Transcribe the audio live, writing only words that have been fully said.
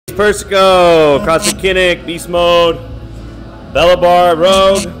Persico, CrossFit Kinnick, Beast Mode, Bella Bar,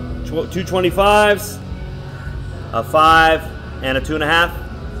 Rogue, 225s, a 5 and a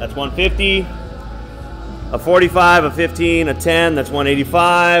 2.5, that's 150. A 45, a 15, a 10, that's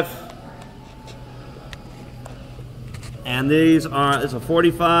 185. And these are, it's a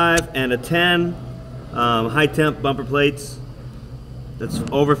 45 and a 10, high temp bumper plates. That's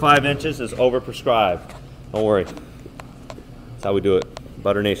over 5 inches, is over prescribed. Don't worry. That's how we do it.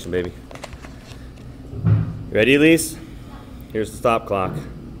 Butter Nation, baby. Ready, Elyse? Here's the stop clock.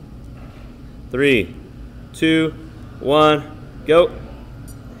 3, 2, 1, go.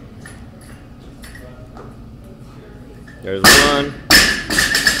 There's 1.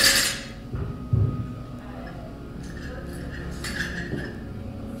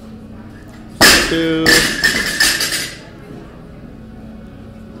 2.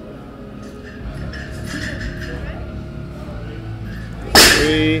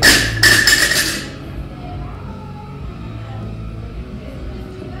 3.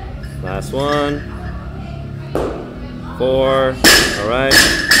 1. 4. All right.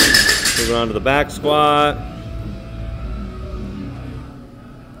 Moving on to the back squat.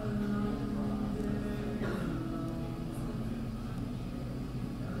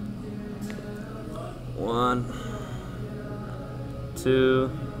 1, 2,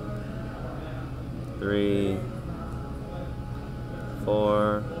 3,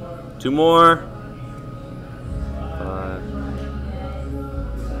 4. 2 more. 5,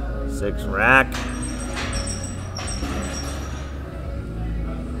 6. Rack.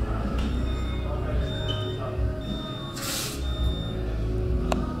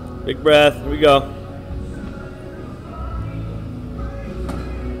 Big breath. Here we go.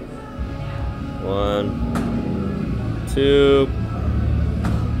 1, 2,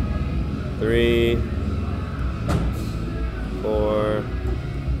 3, 4.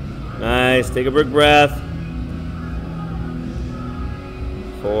 Nice. Take a big breath.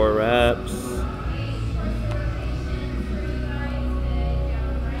 4 reps.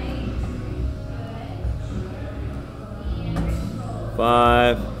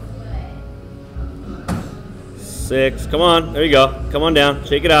 5, 6. Come on. There you go. Come on down.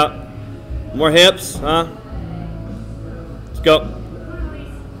 Shake it out. More hips, huh? Let's go.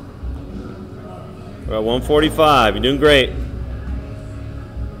 We're at 145. You're doing great.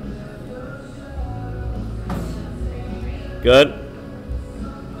 Good.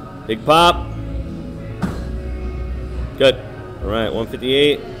 Big pop. Good. All right,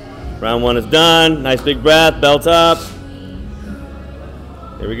 158. Round 1 is done. Nice big breath. Belt up.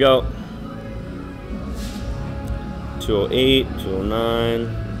 Here we go. 208,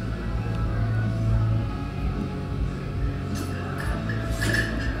 209.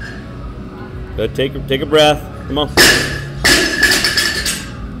 Good. Take a breath. Come on.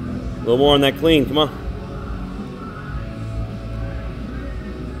 A little more on that clean. Come on.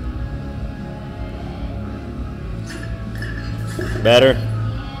 Better.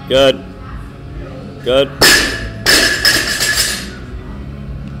 Good. Good.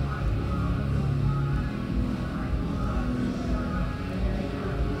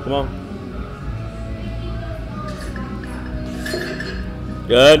 Come on.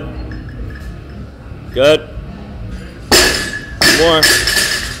 Good. Good. More.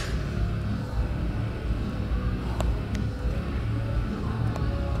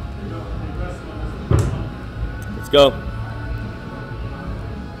 Let's go.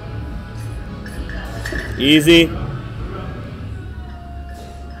 Easy.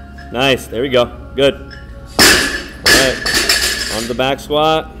 Nice. There we go. Good. All right. On the back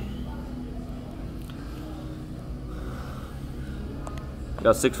squat.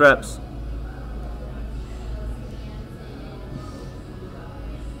 Got 6 reps.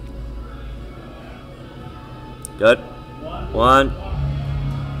 Good. 1,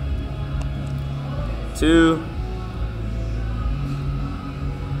 2,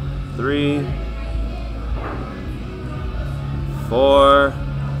 3, 4.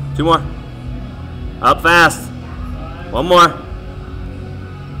 2 more. Up fast. 1 more.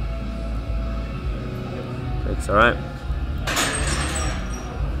 6. All right.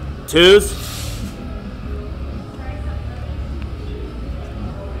 2s.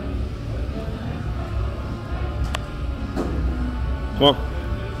 Come on.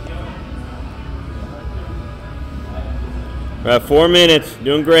 We're at 4 minutes.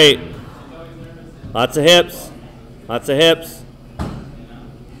 Doing great. Lots of hips. Lots of hips.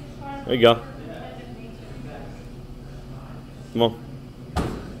 There you go. Come on.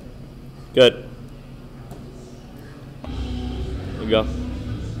 Good. There you go.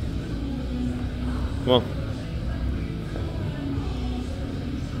 Come on.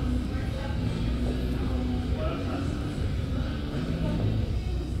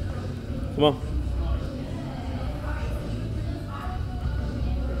 Come on.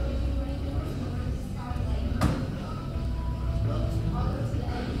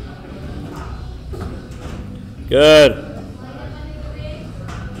 Good.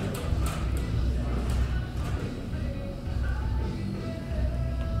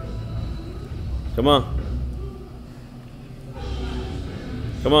 Come on.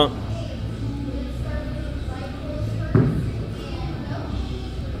 Come on.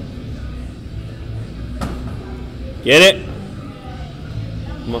 Get it.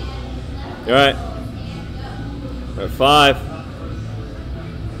 Come on. You're all right. All right, 5.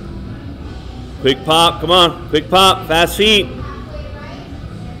 Quick pop. Come on. Quick pop. Fast feet.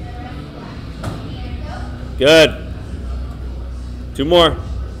 Good. 2 more.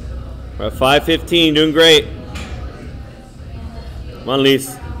 We're at 5:15. Doing great. Come on,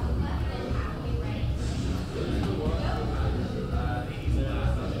 Elyse.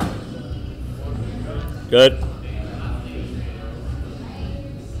 Good.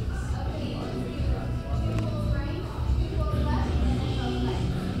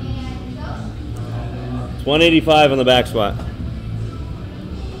 It's 185 on the back squat.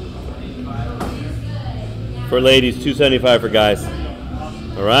 For ladies, 275 for guys.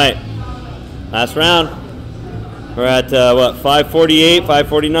 All right. Last round. We're at what? 548,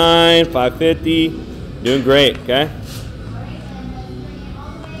 549, 550. Doing great, okay?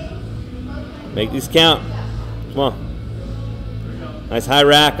 Make these count. Come on. Nice high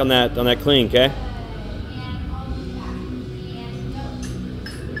rack on that clean, okay?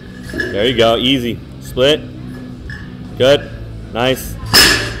 There you go. Easy. Split. Good. Nice.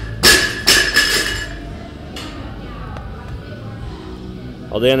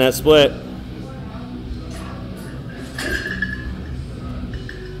 All day on that split.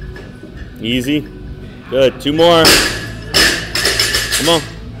 Easy. Good. 2 more. Come on.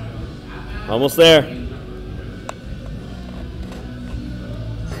 Almost there.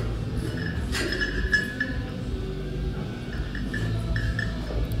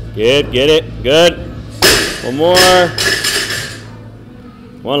 Good. Get it. Good. 1 more.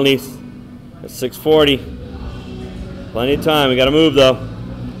 Come on, Elyse. That's 640. Plenty of time. We got to move, though.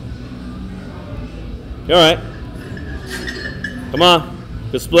 You all right? Come on.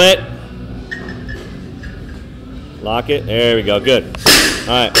 Good split. Lock it. There we go. Good.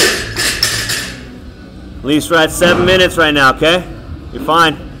 All right. Elyse, we're at 7 minutes right now, okay? You're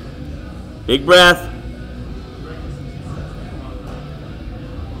fine. Big breath.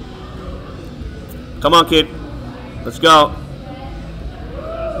 Come on, kid. Let's go.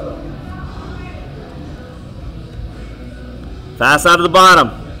 Fast out of the bottom.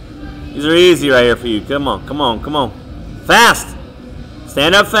 These are easy right here for you. Come on, come on, come on. Fast.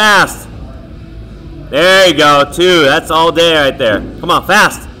 Stand up fast. There you go. 2. That's all day right there. Come on,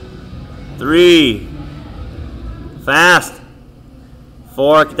 fast. 3. Fast.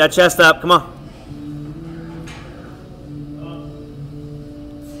 4. Get that chest up. Come on.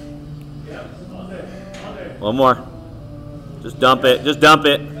 One more. Just dump it. Just dump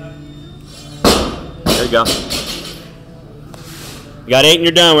it. There you go. You got 8 and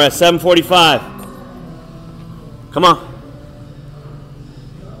you're done. We're at 7:45. Come on.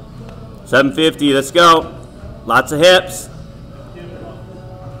 750. Let's go. Lots of hips.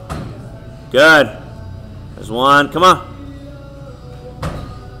 Good. There's 1. Come on.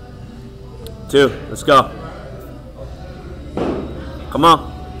 2. Let's go. Come on.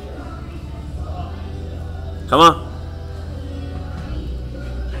 Come on.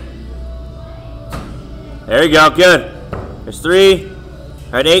 There you go. Good. There's 3.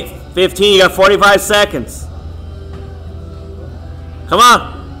 All right, 8:15. You got 45 seconds. Come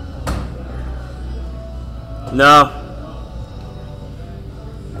on. No.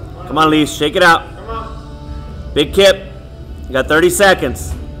 Come on, Elyse. Shake it out. Come on. Big kip. You got 30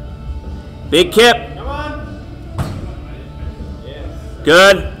 seconds. Big kip. Come on. Yes.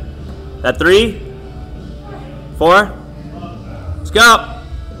 Good. That 3. 4. Let's go.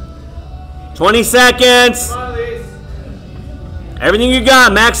 20 seconds. Come on, Elyse. Everything you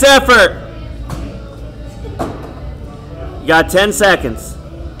got. Max effort. You got 10 seconds.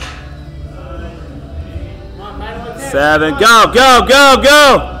 Come on, final attempt. 7. Go, go, go,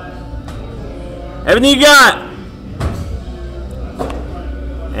 go. Everything you got.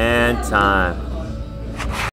 And time.